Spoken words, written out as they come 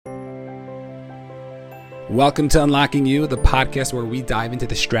Welcome to Unlocking You, the podcast where we dive into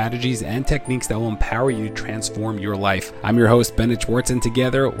the strategies and techniques that will empower you to transform your life. I'm your host, Bennett Schwartz, and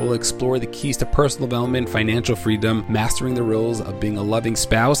together we'll explore the keys to personal development, financial freedom, mastering the rules of being a loving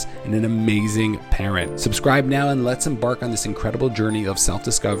spouse, and an amazing parent. Subscribe now and let's embark on this incredible journey of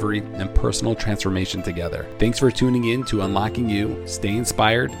self-discovery and personal transformation together. Thanks for tuning in to Unlocking You. Stay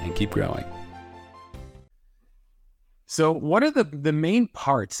inspired and keep growing. So one of the main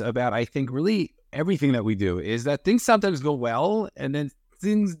parts about, I think, really everything that we do is that things sometimes go well and then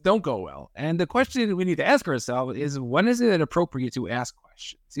things don't go well. And the question we need to ask ourselves is, when is it appropriate to ask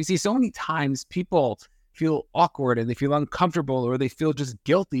questions? You see, so many times people feel awkward and they feel uncomfortable or they feel just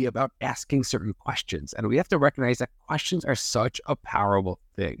guilty about asking certain questions. And we have to recognize that questions are such a powerful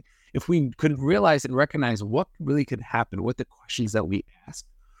thing. If we could realize and recognize what really could happen with the questions that we ask,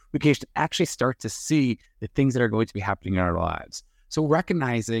 we can actually start to see the things that are going to be happening in our lives. So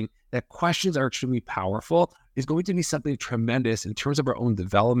recognizing that questions are extremely powerful is going to be something tremendous in terms of our own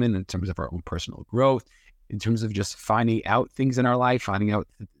development, in terms of our own personal growth, in terms of just finding out things in our life, finding out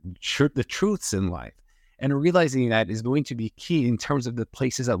the truths in life. And realizing that is going to be key in terms of the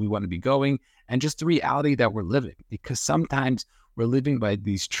places that we want to be going and just the reality that we're living. Because sometimes we're living by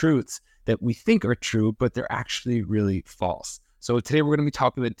these truths that we think are true, but they're actually really false. So today we're going to be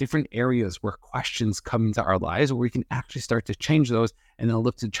talking about different areas where questions come into our lives, where we can actually start to change those and then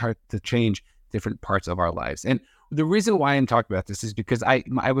look to try to change different parts of our lives. And the reason why I'm talking about this is because I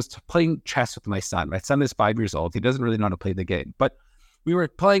was playing chess with my son. My son is 5 years old. He doesn't really know how to play the game, but we were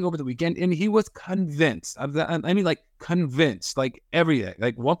playing over the weekend and he was convinced of that. I mean, like convinced, like everything,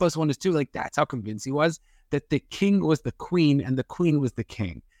 like 1 + 1 is 2. Like that's how convinced he was that the king was the queen and the queen was the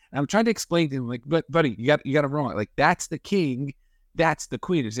king. And I'm trying to explain to him, like, but buddy, you got it wrong. Like that's the king, that's the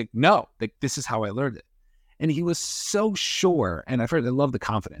queen. He's like, no, like this is how I learned it. And he was so sure. And I love the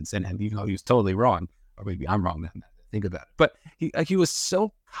confidence. And even though he was totally wrong, or maybe I'm wrong now that I think about it. But he was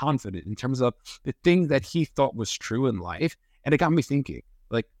so confident in terms of the thing that he thought was true in life. And it got me thinking,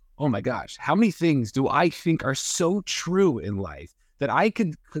 like, oh my gosh, how many things do I think are so true in life that I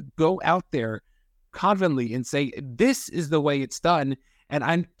could go out there confidently and say, this is the way it's done. And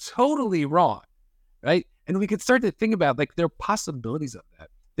I'm totally wrong, right? And we could start to think about, like, there are possibilities of that.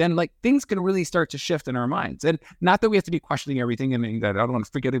 Then, like, things can really start to shift in our minds. And not that we have to be questioning everything, and I don't want to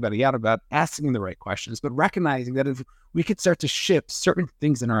freak anybody out about asking the right questions, but recognizing that if we could start to shift certain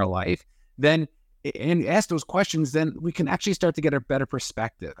things in our life, then, and ask those questions, then we can actually start to get a better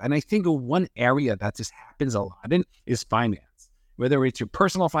perspective. And I think one area that just happens a lot in is finance, whether it's your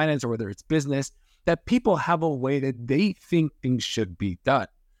personal finance or whether it's business, that people have a way that they think things should be done.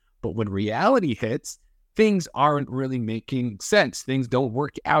 But when reality hits, things aren't really making sense. Things don't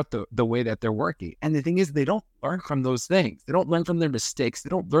work out the way that they're working. And the thing is, they don't learn from those things. They don't learn from their mistakes. They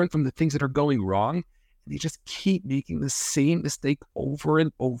don't learn from the things that are going wrong. They just keep making the same mistake over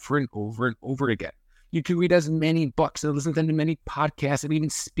and over and over and over again. You can read as many books and listen to many podcasts and even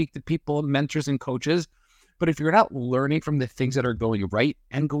speak to people, mentors and coaches. But if you're not learning from the things that are going right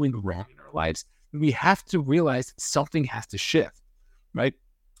and going wrong in our lives, we have to realize something has to shift, right?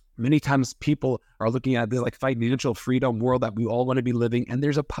 Many times people are looking at the financial freedom world that we all want to be living, and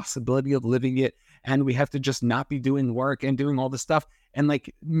there's a possibility of living it, and we have to just not be doing work and doing all this stuff. And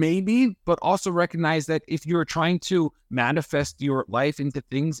maybe, but also recognize that if you're trying to manifest your life into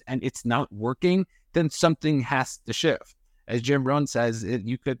things and it's not working, then something has to shift. As Jim Rohn says,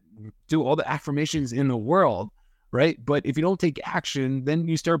 you could do all the affirmations in the world, right? But if you don't take action, then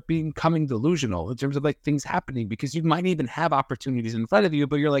you start becoming delusional in terms of things happening, because you might even have opportunities in front of you,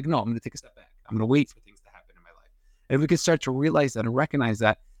 but you're like, no, I'm going to take a step back. I'm going to wait for things to happen in my life. And if we can start to realize that and recognize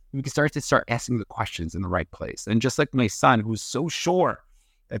that, we can start asking the questions in the right place. And just like my son, who's so sure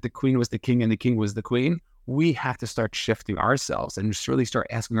that the queen was the king and the king was the queen, we have to start shifting ourselves and just really start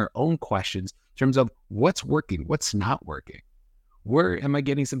asking our own questions in terms of what's working, what's not working. Where am I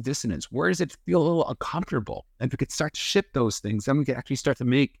getting some dissonance? Where does it feel a little uncomfortable? And if we could start to shift those things, then we can actually start to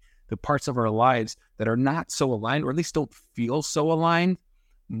make the parts of our lives that are not so aligned, or at least don't feel so aligned,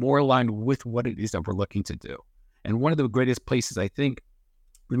 more aligned with what it is that we're looking to do. And one of the greatest places, I think,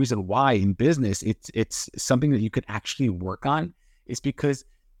 the reason why in business it's something that you could actually work on is because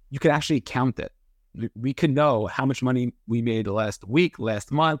you can actually count it. We can know how much money we made last week,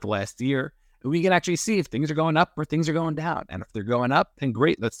 last month, last year. We can actually see if things are going up or things are going down. And if they're going up, then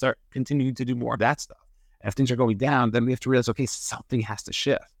great, let's start continuing to do more of that stuff. And if things are going down, then we have to realize, okay, something has to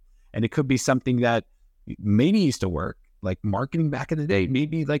shift. And it could be something that maybe used to work, like marketing back in the day.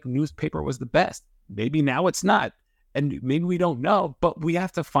 Maybe newspaper was the best. Maybe now it's not. And maybe we don't know, but we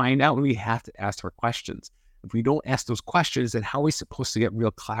have to find out, and we have to ask our questions. If we don't ask those questions, then how are we supposed to get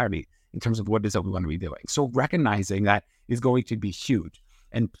real clarity in terms of what it is that we want to be doing. So recognizing that is going to be huge.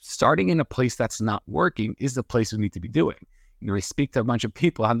 And starting in a place that's not working is the place we need to be doing. I speak to a bunch of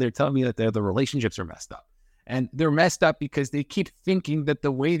people and they're telling me that the relationships are messed up. And they're messed up because they keep thinking that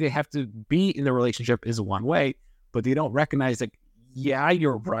the way they have to be in the relationship is one way, but they don't recognize that, yeah,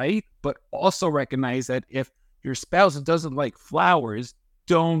 you're right, but also recognize that if your spouse doesn't like flowers,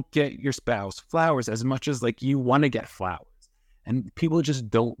 don't get your spouse flowers as much as like you want to get flowers. And people just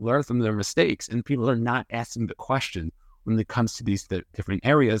don't learn from their mistakes, and people are not asking the question when it comes to these different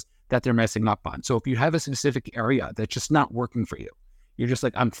areas that they're messing up on. So if you have a specific area that's just not working for you, you're just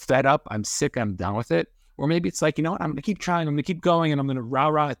like, I'm fed up, I'm sick, I'm done with it. Or maybe it's like, you know what, I'm going to keep trying, I'm going to keep going, and I'm going to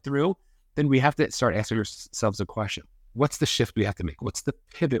rah it through. Then we have to start asking ourselves a question. What's the shift we have to make? What's the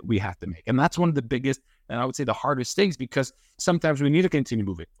pivot we have to make? And that's one of the biggest, and I would say the hardest things, because sometimes we need to continue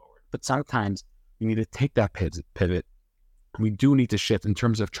moving forward, but sometimes we need to take that pivot. We do need to shift in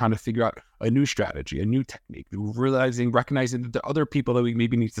terms of trying to figure out a new strategy, a new technique, recognizing that there are other people that we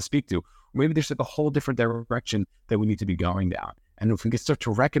maybe need to speak to. Or maybe there's like a whole different direction that we need to be going down. And if we can start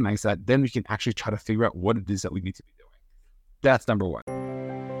to recognize that, then we can actually try to figure out what it is that we need to be doing. That's number one.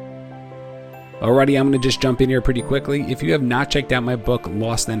 Alrighty, I'm going to just jump in here pretty quickly. If you have not checked out my book,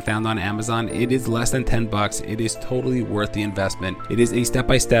 Lost and Found, on Amazon, it is less than $10. It is totally worth the investment. It is a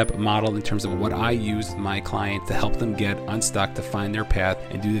step-by-step model in terms of what I use with my clients to help them get unstuck, to find their path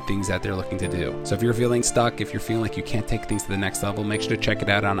and do the things that they're looking to do. So if you're feeling stuck, if you're feeling like you can't take things to the next level, make sure to check it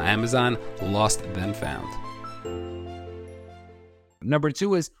out on Amazon, Lost Then Found. Number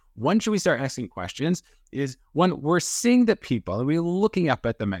two is, when should we start asking questions? Is when we're seeing the people and we're looking up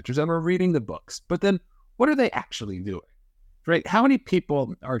at the mentors and we're reading the books, but then what are they actually doing, right? How many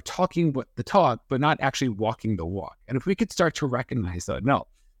people are talking the talk, but not actually walking the walk? And if we could start to recognize that, no,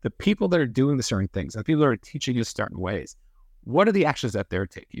 the people that are doing the certain things, the people that are teaching you certain ways, what are the actions that they're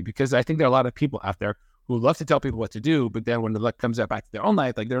taking? Because I think there are a lot of people out there who love to tell people what to do, but then when the luck comes back to their own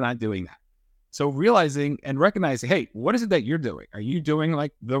life, like they're not doing that. So realizing and recognizing, hey, what is it that you're doing? Are you doing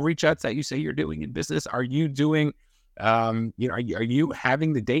like the reach outs that you say you're doing in business? Are you doing, are you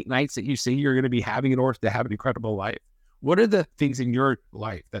having the date nights that you say you're going to be having in order to have an incredible life? What are the things in your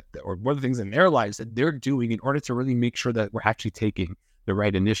life or what are the things in their lives that they're doing in order to really make sure that we're actually taking the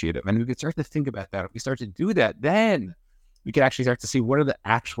right initiative? And we can start to think about that. If we start to do that, then we can actually start to see what are the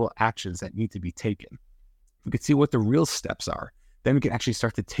actual actions that need to be taken. We can see what the real steps are. Then we can actually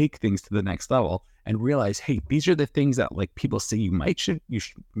start to take things to the next level and realize, hey, these are the things that like people say you may do,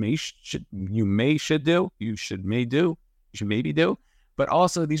 but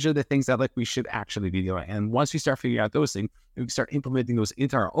also these are the things that like we should actually be doing. And once we start figuring out those things, we can start implementing those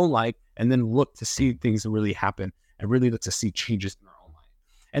into our own life and then look to see things really happen and really look to see changes in our own life.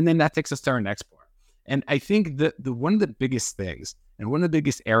 And then that takes us to our next part. And I think the one of the biggest things and one of the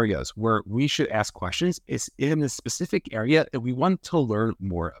biggest areas where we should ask questions is in a specific area that we want to learn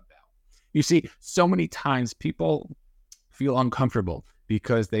more about. You see, so many times people feel uncomfortable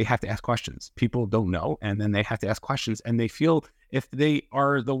because they have to ask questions. People don't know, and then they have to ask questions, and they feel if they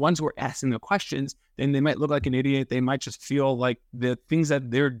are the ones who are asking the questions, then they might look like an idiot. They might just feel like the things that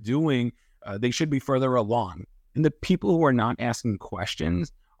they're doing, they should be further along. And the people who are not asking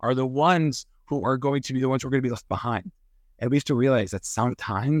questions are the ones who are going to be the ones who are going to be left behind. And we have to realize that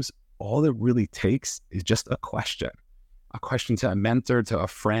sometimes all it really takes is just a question to a mentor, to a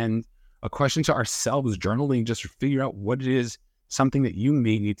friend, a question to ourselves, journaling, just to figure out what it is, something that you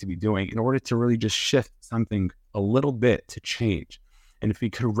may need to be doing in order to really just shift something a little bit to change. And if we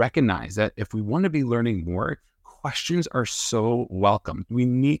could recognize that if we want to be learning more, questions are so welcome. We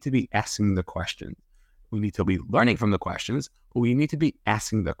need to be asking the questions. We need to be learning from the questions, but we need to be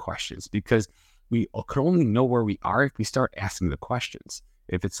asking the questions because we can only know where we are if we start asking the questions.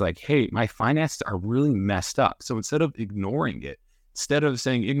 If it's like, hey, my finances are really messed up. So instead of ignoring it, instead of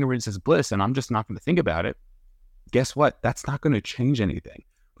saying ignorance is bliss and I'm just not going to think about it, guess what? That's not going to change anything.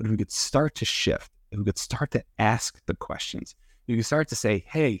 But if we could start to shift, if we could start to ask the questions, you can start to say,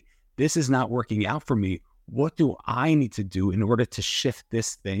 hey, this is not working out for me. What do I need to do in order to shift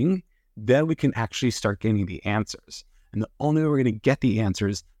this thing? Then we can actually start getting the answers. And the only way we're going to get the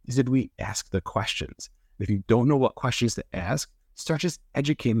answers is if we ask the questions. If you don't know what questions to ask, start just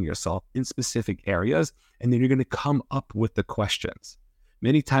educating yourself in specific areas, and then you're going to come up with the questions.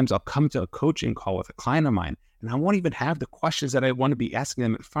 Many times I'll come to a coaching call with a client of mine, and I won't even have the questions that I want to be asking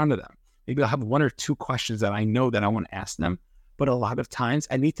them in front of them. Maybe I'll have one or two questions that I know that I want to ask them, but a lot of times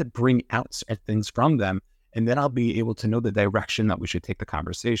I need to bring out certain things from them, and then I'll be able to know the direction that we should take the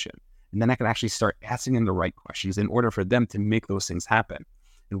conversation. And then I can actually start asking them the right questions in order for them to make those things happen.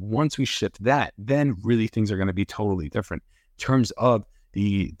 And once we shift that, then really things are going to be totally different in terms of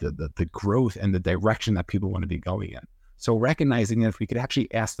the growth and the direction that people want to be going in. So recognizing that if we could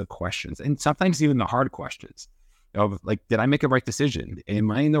actually ask the questions, and sometimes even the hard questions, of like, did I make a right decision?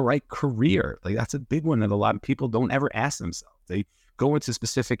 Am I in the right career? Like, that's a big one that a lot of people don't ever ask themselves. They go into a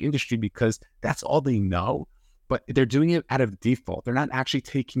specific industry because that's all they know, but they're doing it out of default. They're not actually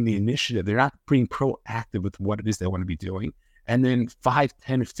taking the initiative. They're not being proactive with what it is they want to be doing. And then 5,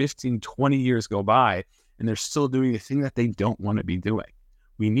 10, 15, 20 years go by and they're still doing the thing that they don't want to be doing.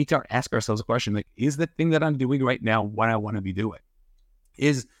 We need to ask ourselves a question, like, is the thing that I'm doing right now what I want to be doing?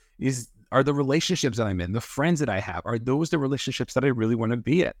 Are the relationships that I'm in, the friends that I have, are those the relationships that I really want to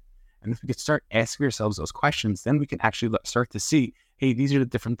be in? And if we could start asking ourselves those questions, then we can actually start to see, hey, these are the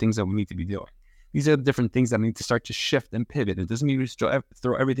different things that we need to be doing. These are the different things that I need to start to shift and pivot. It doesn't mean we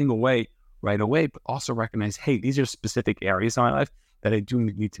throw everything away right away, but also recognize, hey, these are specific areas in my life that I do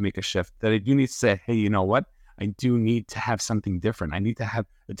need to make a shift, that I do need to say, hey, you know what? I do need to have something different. I need to have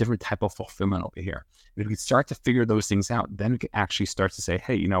a different type of fulfillment over here. And if we start to figure those things out, then we can actually start to say,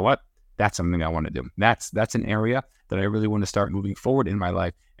 hey, you know what? That's something I want to do. That's an area that I really want to start moving forward in my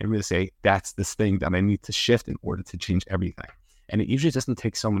life and really say, that's this thing that I need to shift in order to change everything. And it usually doesn't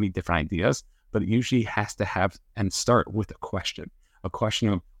take so many different ideas, but it usually has to have and start with a question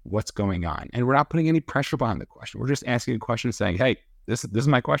of what's going on. And we're not putting any pressure behind the question. We're just asking a question saying, hey, this is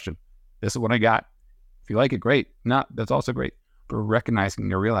my question. This is what I got. If you like it, great. Not, that's also great. But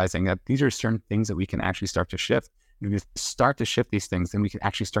recognizing or realizing that these are certain things that we can actually start to shift. If we start to shift these things, then we can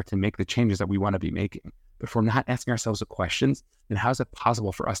actually start to make the changes that we want to be making. But if we're not asking ourselves the questions, then how is it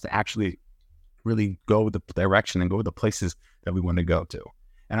possible for us to actually really go the direction and go the places that we want to go to?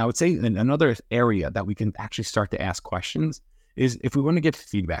 And I would say another area that we can actually start to ask questions is if we want to give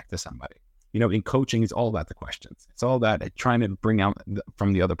feedback to somebody. In coaching, it's all about the questions. It's all about trying to bring out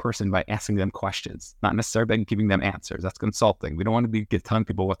from the other person by asking them questions, not necessarily by giving them answers. That's consulting. We don't want to be telling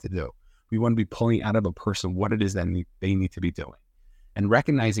people what to do. We want to be pulling out of a person what it is that they need to be doing. And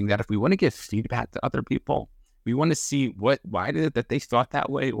recognizing that if we want to give feedback to other people, we want to see why did it that they thought that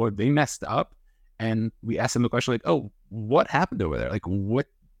way or they messed up. And we ask them the question like, oh, what happened over there? Like, what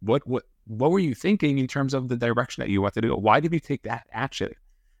were you thinking in terms of the direction that you want to do? Why did you take that action?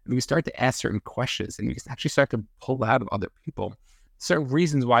 And we start to ask certain questions and we can actually start to pull out of other people certain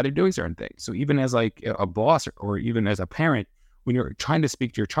reasons why they're doing certain things. So even as like a boss or even as a parent, when you're trying to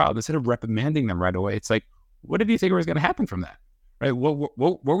speak to your child, instead of reprimanding them right away, it's like, what did you think was going to happen from that? Right? What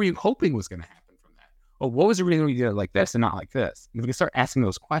were you hoping was going to happen from that? Or what was the reason you did it like this and not like this? And if we can start asking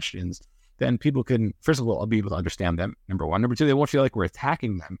those questions, then people can, first of all, I'll be able to understand them, number one. Number two, they won't feel like we're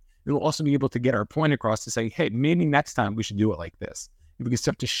attacking them. We'll also be able to get our point across to say, hey, maybe next time we should do it like this. If we can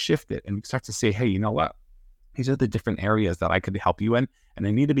start to shift it and we can start to say, hey, you know what? These are the different areas that I could help you in. And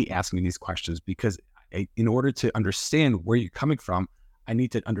I need to be asking these questions because in order to understand where you're coming from, I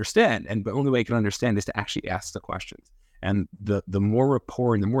need to understand. And the only way I can understand is to actually ask the questions. And the more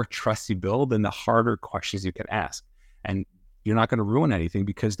rapport and the more trust you build, then the harder questions you can ask. And you're not going to ruin anything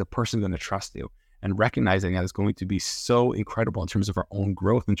because the person's going to trust you. And recognizing that is going to be so incredible in terms of our own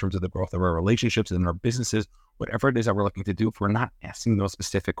growth, in terms of the growth of our relationships and our businesses, whatever it is that we're looking to do. If we're not asking those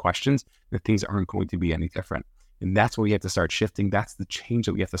specific questions, then things aren't going to be any different. And that's where we have to start shifting. That's the change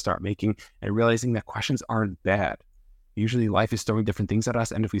that we have to start making and realizing that questions aren't bad. Usually life is throwing different things at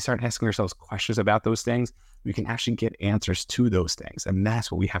us. And if we start asking ourselves questions about those things, we can actually get answers to those things. And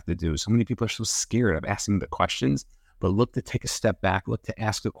that's what we have to do. So many people are so scared of asking the questions, but look to take a step back, look to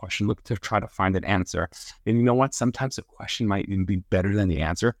ask the question, look to try to find an answer. And you know what? Sometimes the question might even be better than the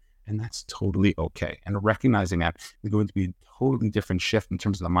answer. And that's totally okay. And recognizing that is going to be a totally different shift in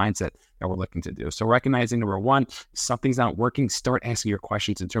terms of the mindset that we're looking to do. So recognizing, number one, if something's not working, start asking your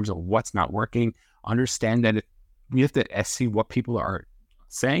questions in terms of what's not working. Understand that we have to see what people are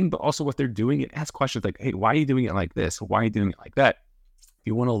saying, but also what they're doing. And ask questions like, hey, why are you doing it like this? Why are you doing it like that? If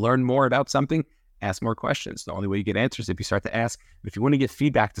you want to learn more about something, ask more questions. The only way you get answers is if you start to ask. If you want to get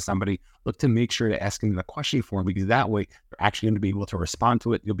feedback to somebody, look to make sure to ask them the question form, because that way they're actually going to be able to respond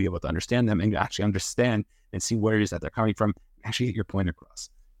to it. You'll be able to understand them and you actually understand and see where it is that they're coming from, actually get your point across.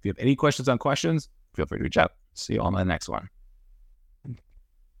 If you have any questions on questions, feel free to reach out. See you all on the next one.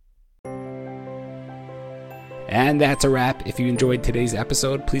 And that's a wrap. If you enjoyed today's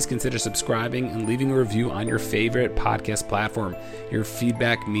episode, please consider subscribing and leaving a review on your favorite podcast platform. Your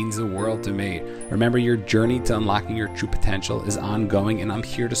feedback means the world to me. Remember, your journey to unlocking your true potential is ongoing, and I'm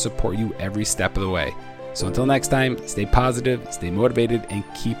here to support you every step of the way. So until next time, stay positive, stay motivated, and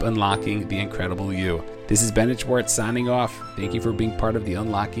keep unlocking the incredible you. This is Bennett Schwartz signing off. Thank you for being part of the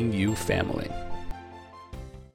Unlocking You family.